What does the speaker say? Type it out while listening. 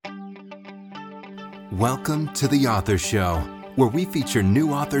Welcome to The Author Show, where we feature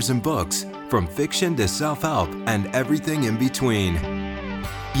new authors and books, from fiction to self-help and everything in between.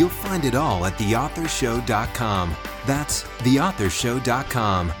 You'll find it all at theauthorshow.com. That's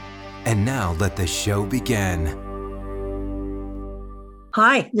theauthorshow.com. And now let the show begin.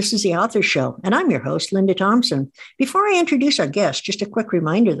 Hi, this is The Author Show, and I'm your host, Linda Thompson. Before I introduce our guest, just a quick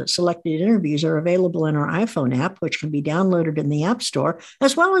reminder that selected interviews are available in our iPhone app, which can be downloaded in the App Store,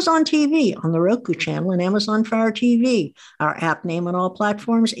 as well as on TV on the Roku channel and Amazon Fire TV. Our app name on all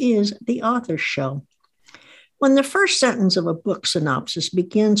platforms is The Author Show. When the first sentence of a book synopsis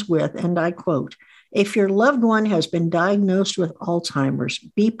begins with, and I quote, "If your loved one has been diagnosed with Alzheimer's,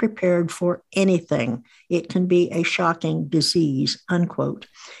 be prepared for anything. It can be a shocking disease," unquote.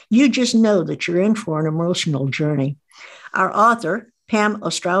 You just know that you're in for an emotional journey. Our author, Pam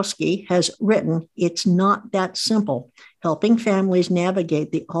Ostrowski, has written It's Not That Simple, helping families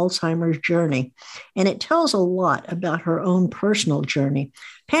navigate the Alzheimer's journey. And it tells a lot about her own personal journey.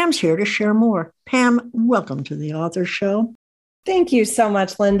 Pam's here to share more. Pam, welcome to the Author Show. Thank you so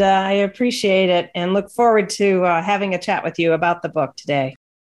much, Linda. I appreciate it and look forward to having a chat with you about the book today.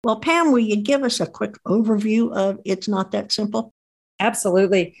 Well, Pam, will you give us a quick overview of It's Not That Simple?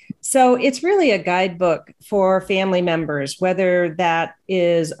 Absolutely. So it's really a guidebook for family members, whether that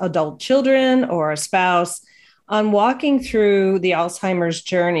is adult children or a spouse, on walking through the Alzheimer's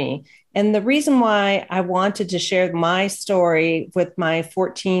journey. And the reason why I wanted to share my story with my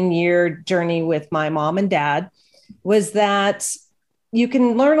 14-year journey with my mom and dad was that you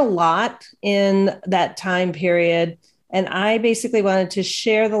can learn a lot in that time period. And I basically wanted to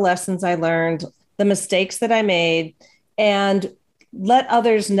share the lessons I learned, the mistakes that I made, and let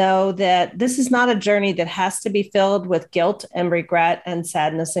others know that this is not a journey that has to be filled with guilt and regret and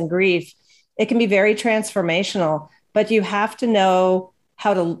sadness and grief. It can be very transformational, but you have to know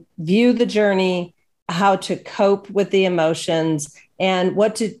how to view the journey, how to cope with the emotions, and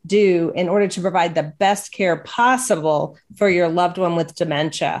what to do in order to provide the best care possible for your loved one with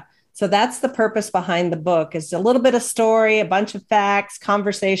dementia. So that's the purpose behind the book. It's a little bit of story, a bunch of facts,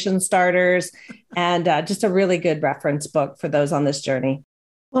 conversation starters, and just a really good reference book for those on this journey.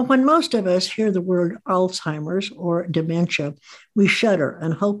 Well, when most of us hear the word Alzheimer's or dementia, we shudder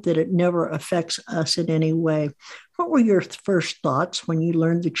and hope that it never affects us in any way. What were your first thoughts when you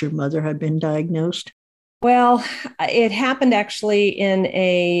learned that your mother had been diagnosed? Well, it happened actually in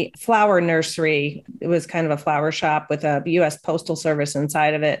a flower nursery. It was kind of a flower shop with a U.S. Postal Service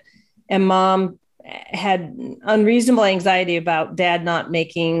inside of it. And Mom had unreasonable anxiety about Dad not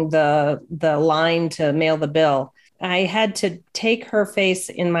making the line to mail the bill. I had to take her face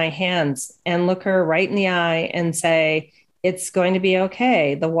in my hands and look her right in the eye and say, "It's going to be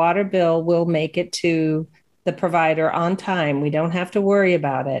okay. The water bill will make it to the provider on time. We don't have to worry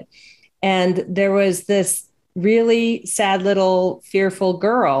about it." And there was this really sad little fearful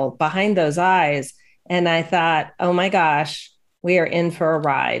girl behind those eyes. And I thought, oh my gosh, we are in for a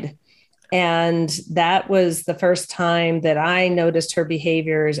ride. And that was the first time that I noticed her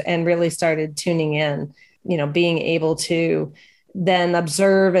behaviors and really started tuning in, being able to then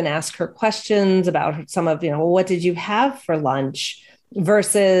observe and ask her questions about some of, what did you have for lunch?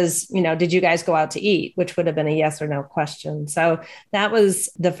 Versus, did you guys go out to eat, which would have been a yes or no question. So that was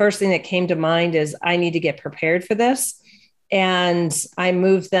the first thing that came to mind is I need to get prepared for this. And I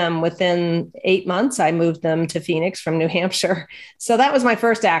moved them within 8 months. I moved them to Phoenix from New Hampshire. So that was my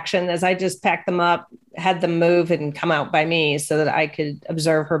first action as I just packed them up, had them move and come out by me so that I could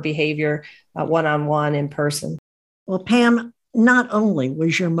observe her behavior one-on-one in person. Well, Pam, not only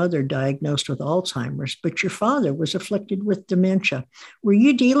was your mother diagnosed with Alzheimer's, but your father was afflicted with dementia. Were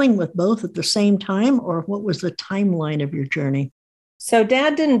you dealing with both at the same time, or what was the timeline of your journey? So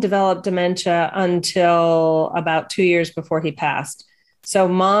Dad didn't develop dementia until about 2 years before he passed. So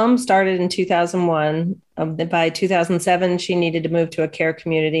Mom started in 2001. By 2007, she needed to move to a care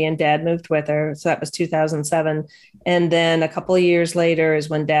community and Dad moved with her. So that was 2007. And then a couple of years later is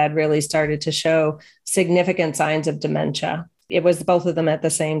when Dad really started to show significant signs of dementia. It was both of them at the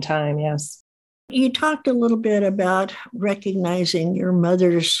same time, yes. You talked a little bit about recognizing your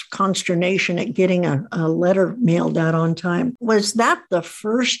mother's consternation at getting a letter mailed out on time. Was that the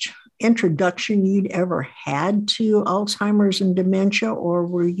first introduction you'd ever had to Alzheimer's and dementia, or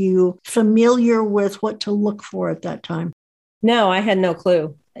were you familiar with what to look for at that time? No, I had no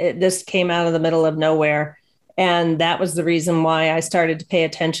clue. This came out of the middle of nowhere. And that was the reason why I started to pay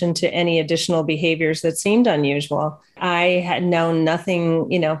attention to any additional behaviors that seemed unusual. I had known nothing,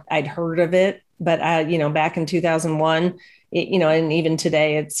 I'd heard of it, but back in 2001, and even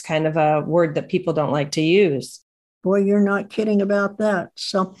today, it's kind of a word that people don't like to use. Boy, you're not kidding about that.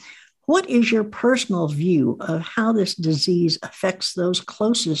 So What is your personal view of how this disease affects those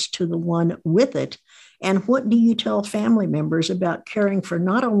closest to the one with it? And what do you tell family members about caring for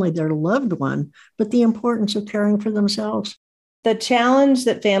not only their loved one, but the importance of caring for themselves? The challenge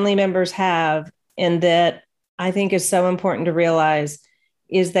that family members have, and that I think is so important to realize,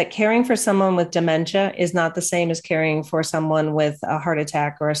 is that caring for someone with dementia is not the same as caring for someone with a heart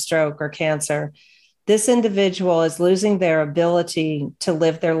attack or a stroke or cancer. This individual is losing their ability to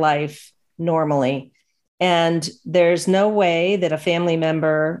live their life normally. And there's no way that a family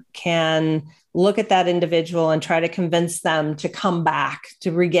member can look at that individual and try to convince them to come back,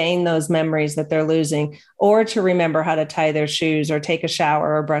 to regain those memories that they're losing, or to remember how to tie their shoes or take a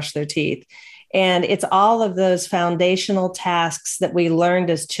shower or brush their teeth. And it's all of those foundational tasks that we learned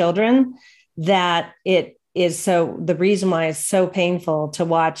as children that it is so the reason why it's so painful to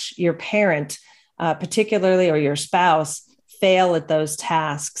watch your parent, particularly, or your spouse, fail at those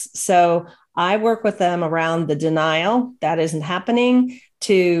tasks. So I work with them around the denial that isn't happening,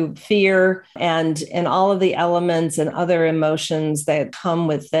 to fear and all of the elements and other emotions that come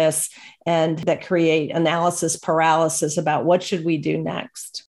with this and that create analysis paralysis about what should we do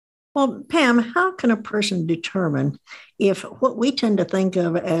next. Well, Pam, how can a person determine if what we tend to think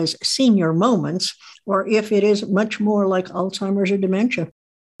of as senior moments, or if it is much more like Alzheimer's or dementia?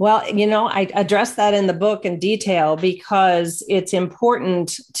 Well, I address that in the book in detail because it's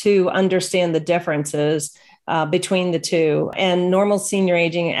important to understand the differences between the two. And normal senior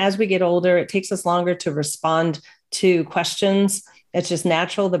aging, as we get older, it takes us longer to respond to questions. It's just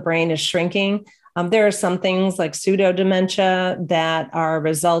natural. The brain is shrinking. There are some things like pseudo dementia that are a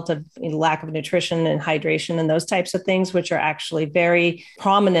result of lack of nutrition and hydration and those types of things, which are actually very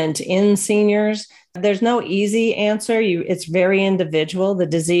prominent in seniors. There's no easy answer. It's very individual. The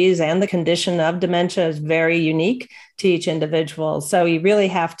disease and the condition of dementia is very unique to each individual. So you really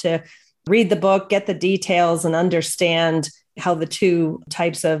have to read the book, get the details, and understand how the two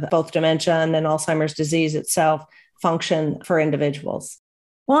types of both dementia and then Alzheimer's disease itself function for individuals.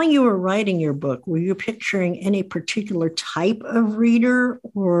 While you were writing your book, were you picturing any particular type of reader,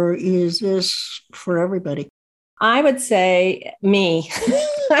 or is this for everybody? I would say me.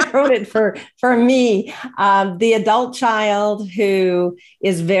 I wrote it for me, the adult child who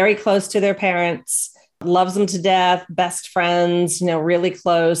is very close to their parents, loves them to death, best friends, really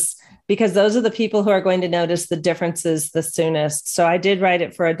close, because those are the people who are going to notice the differences the soonest. So I did write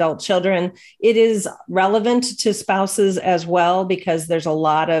it for adult children. It is relevant to spouses as well, because there's a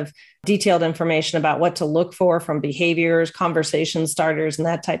lot of detailed information about what to look for from behaviors, conversation starters, and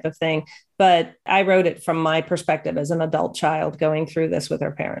that type of thing. But I wrote it from my perspective as an adult child going through this with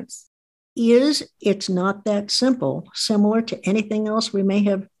her parents. It's not that simple, similar to anything else we may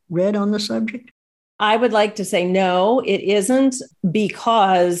have read on the subject? I would like to say no, it isn't,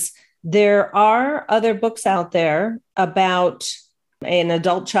 because there are other books out there about an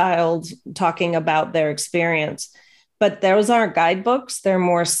adult child talking about their experience, but those aren't guidebooks. They're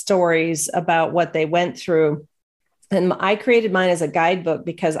more stories about what they went through. And I created mine as a guidebook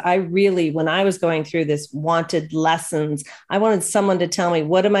because I really, when I was going through this, wanted lessons. I wanted someone to tell me,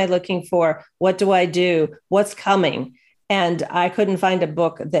 what am I looking for? What do I do? What's coming? And I couldn't find a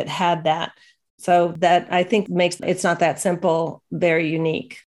book that had that. So that I think makes It's Not That Simple very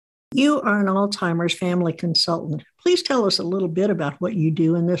unique. You are an Alzheimer's family consultant. Please tell us a little bit about what you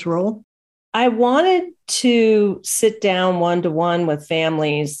do in this role. I wanted to sit down one-to-one with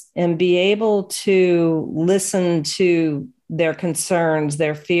families and be able to listen to their concerns,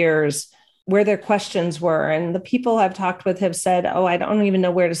 their fears, where their questions were. And the people I've talked with have said, I don't even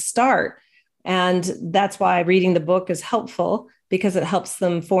know where to start. And that's why reading the book is helpful, because it helps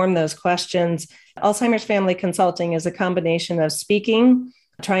them form those questions. Alzheimer's Family Consulting is a combination of speaking,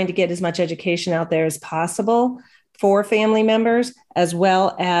 trying to get as much education out there as possible for family members, as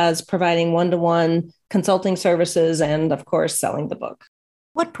well as providing one-to-one consulting services and, of course, selling the book.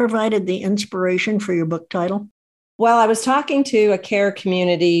 What provided the inspiration for your book title? Well, I was talking to a care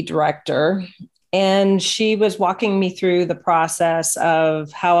community director, and she was walking me through the process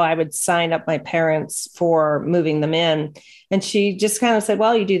of how I would sign up my parents for moving them in. And she just kind of said,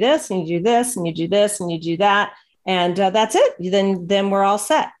 well, you do this, and you do this, and you do this, and you do that. And that's it. Then we're all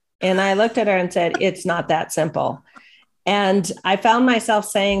set. And I looked at her and said, it's not that simple. And I found myself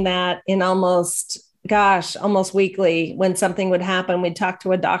saying that in almost weekly. When something would happen, we'd talk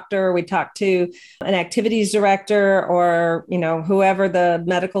to a doctor, we'd talk to an activities director, or, whoever the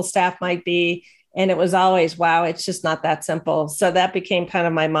medical staff might be. And it was always, wow, it's just not that simple. So that became kind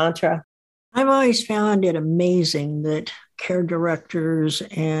of my mantra. I've always found it amazing that care directors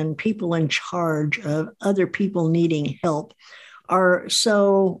and people in charge of other people needing help are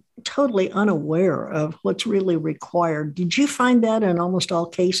so totally unaware of what's really required. Did you find that in almost all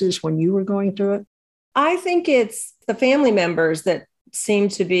cases when you were going through it? I think it's the family members that seem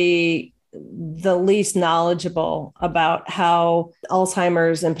to be the least knowledgeable about how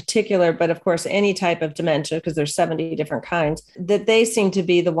Alzheimer's in particular, but of course, any type of dementia, because there's 70 different kinds, that they seem to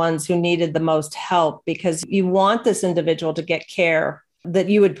be the ones who needed the most help, because you want this individual to get care that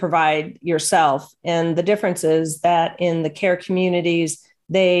you would provide yourself. And the difference is that in the care communities,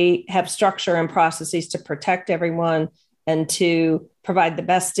 they have structure and processes to protect everyone and to provide the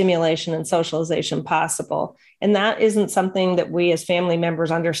best stimulation and socialization possible. And that isn't something that we as family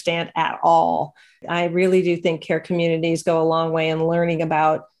members understand at all. I really do think care communities go a long way in learning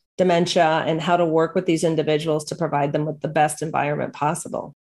about dementia and how to work with these individuals to provide them with the best environment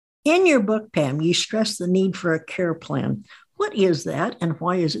possible. In your book, Pam, you stress the need for a care plan. What is that and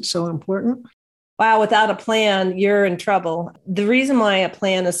why is it so important? Wow, without a plan, you're in trouble. The reason why a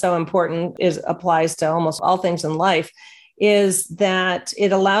plan is so important applies to almost all things in life, is that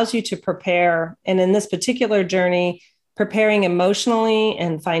it allows you to prepare. And in this particular journey, preparing emotionally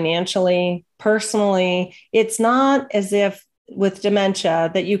and financially, personally, it's not as if with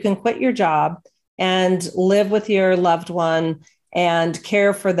dementia that you can quit your job and live with your loved one and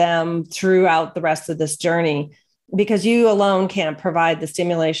care for them throughout the rest of this journey, because you alone can't provide the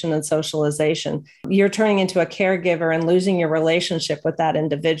stimulation and socialization. You're turning into a caregiver and losing your relationship with that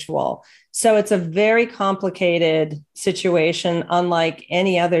individual. So it's a very complicated situation, unlike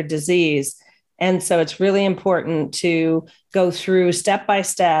any other disease. And so it's really important to go through step by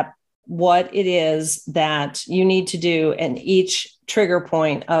step what it is that you need to do and each trigger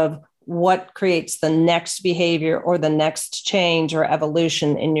point of what creates the next behavior or the next change or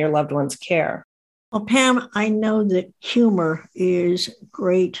evolution in your loved one's care. Well, Pam, I know that humor is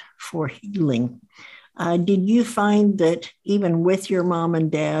great for healing. Did you find that even with your mom and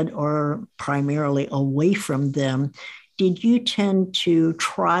dad, or primarily away from them, did you tend to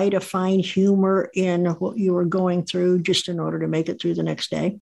try to find humor in what you were going through just in order to make it through the next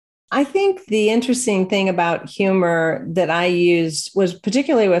day? I think the interesting thing about humor that I used was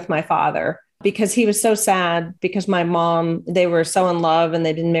particularly with my father, because he was so sad because my mom, they were so in love and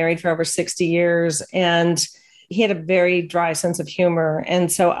they'd been married for over 60 years. And he had a very dry sense of humor.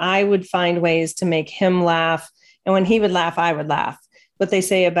 And so I would find ways to make him laugh. And when he would laugh, I would laugh. What they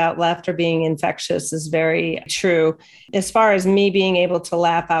say about laughter being infectious is very true. As far as me being able to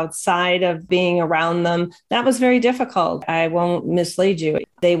laugh outside of being around them, that was very difficult. I won't mislead you.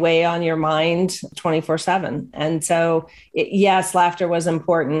 They weigh on your mind 24/7. And so, yes, laughter was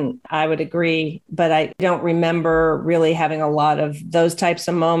important. I would agree, but I don't remember really having a lot of those types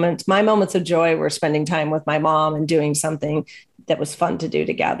of moments. My moments of joy were spending time with my mom and doing something that was fun to do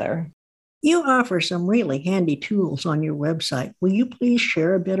together. You offer some really handy tools on your website. Will you please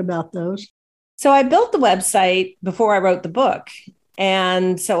share a bit about those? So I built the website before I wrote the book.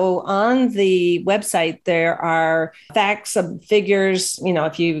 And so on the website, there are facts and figures,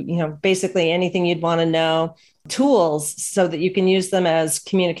 if you basically anything you'd want to know, tools so that you can use them as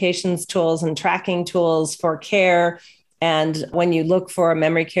communications tools and tracking tools for care. And when you look for a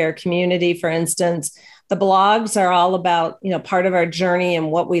memory care community, for instance, the blogs are all about, part of our journey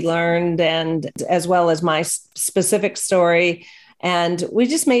and what we learned, and as well as my specific story. And we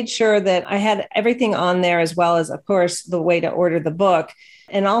just made sure that I had everything on there, as well as, of course, the way to order the book.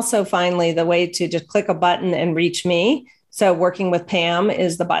 And also, finally, the way to just click a button and reach me. So Working with Pam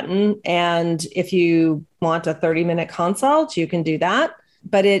is the button. And if you want a 30-minute consult, you can do that.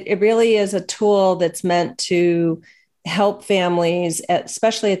 But it really is a tool that's meant to help families,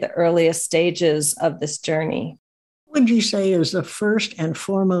 especially at the earliest stages of this journey. What would you say is the first and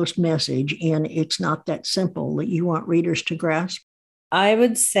foremost message in It's Not That Simple that you want readers to grasp? I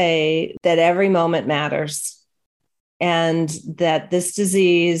would say that every moment matters, and that this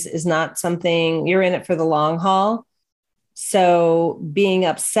disease is not something you're in it for the long haul. So being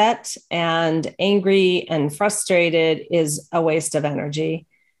upset and angry and frustrated is a waste of energy.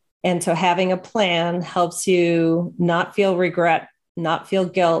 And so having a plan helps you not feel regret, not feel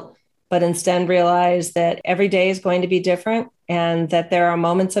guilt, but instead realize that every day is going to be different and that there are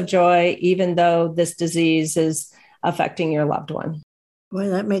moments of joy, even though this disease is affecting your loved one. Boy,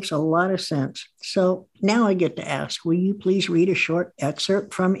 that makes a lot of sense. So now I get to ask, will you please read a short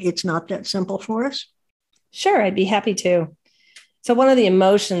excerpt from It's Not That Simple for us? Sure, I'd be happy to. So one of the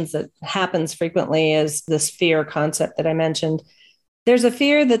emotions that happens frequently is this fear concept that I mentioned. There's a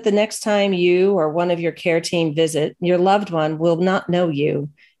fear that the next time you or one of your care team visit, your loved one will not know you.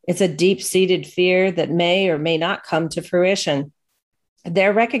 It's a deep-seated fear that may or may not come to fruition.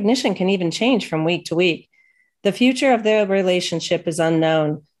 Their recognition can even change from week to week. The future of their relationship is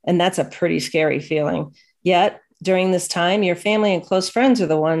unknown, and that's a pretty scary feeling. Yet, during this time, your family and close friends are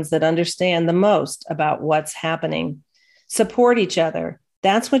the ones that understand the most about what's happening. Support each other.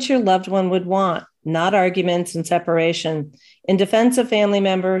 That's what your loved one would want, not arguments and separation. In defense of family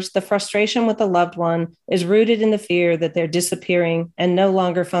members, the frustration with a loved one is rooted in the fear that they're disappearing and no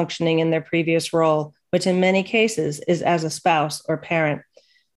longer functioning in their previous role, which in many cases is as a spouse or parent.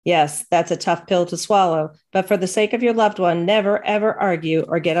 Yes, that's a tough pill to swallow, but for the sake of your loved one, never, ever argue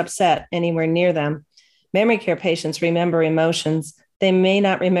or get upset anywhere near them. Memory care patients remember emotions. They may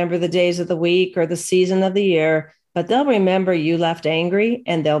not remember the days of the week or the season of the year, but they'll remember you left angry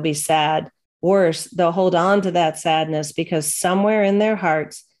and they'll be sad. Worse, they'll hold on to that sadness because somewhere in their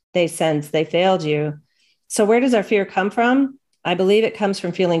hearts, they sense they failed you. So where does our fear come from? I believe it comes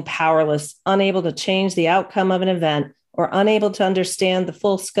from feeling powerless, unable to change the outcome of an event, or unable to understand the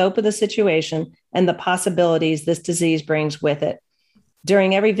full scope of the situation and the possibilities this disease brings with it.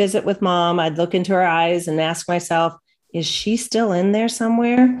 During every visit with Mom, I'd look into her eyes and ask myself, is she still in there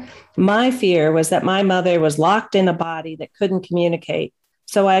somewhere? My fear was that my mother was locked in a body that couldn't communicate.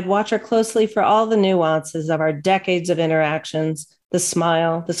 So I'd watch her closely for all the nuances of our decades of interactions, the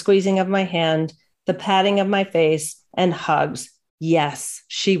smile, the squeezing of my hand, the patting of my face, and hugs. Yes,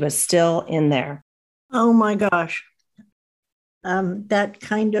 she was still in there. Oh my gosh. That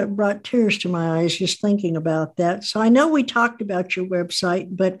kind of brought tears to my eyes just thinking about that. So I know we talked about your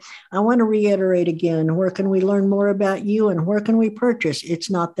website, but I want to reiterate again, where can we learn more about you and where can we purchase It's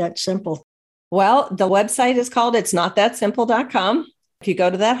Not That Simple? Well, the website is called it'snotthatsimple.com. If you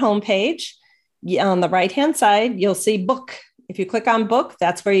go to that homepage, on the right-hand side, you'll see book. If you click on book,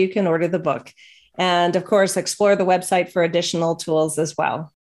 that's where you can order the book. And of course, explore the website for additional tools as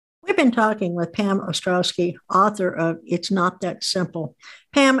well. We've been talking with Pam Ostrowski, author of It's Not That Simple.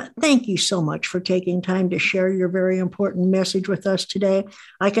 Pam, thank you so much for taking time to share your very important message with us today.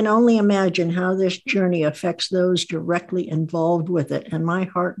 I can only imagine how this journey affects those directly involved with it, and my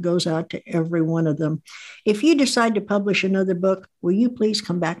heart goes out to every one of them. If you decide to publish another book, will you please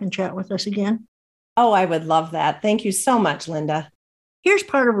come back and chat with us again? Oh, I would love that. Thank you so much, Linda. Here's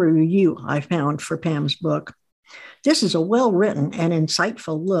part of a review I found for Pam's book. This is a well-written and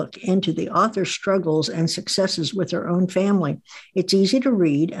insightful look into the author's struggles and successes with her own family. It's easy to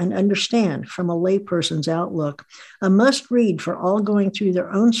read and understand from a layperson's outlook, a must-read for all going through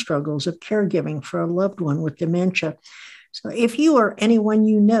their own struggles of caregiving for a loved one with dementia. So if you or anyone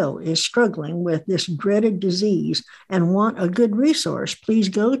you know is struggling with this dreaded disease and want a good resource, please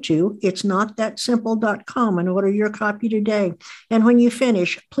go to it'snotthatsimple.com and order your copy today. And when you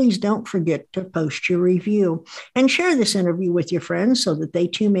finish, please don't forget to post your review and share this interview with your friends so that they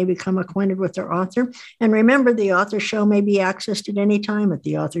too may become acquainted with their author. And remember, the Author Show may be accessed at any time at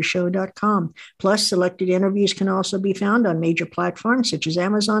theauthorshow.com. Plus, selected interviews can also be found on major platforms such as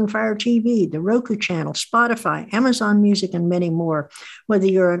Amazon Fire TV, the Roku channel, Spotify, Amazon Music, and many more. Whether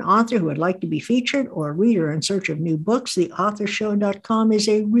you're an author who would like to be featured or a reader in search of new books, theauthorshow.com is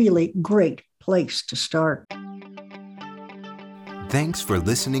a really great place to start. Thanks for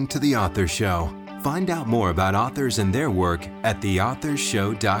listening to The Author Show. Find out more about authors and their work at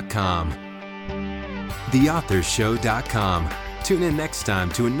theauthorshow.com. Theauthorshow.com. Tune in next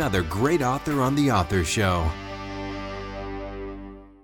time to another great author on The Author Show.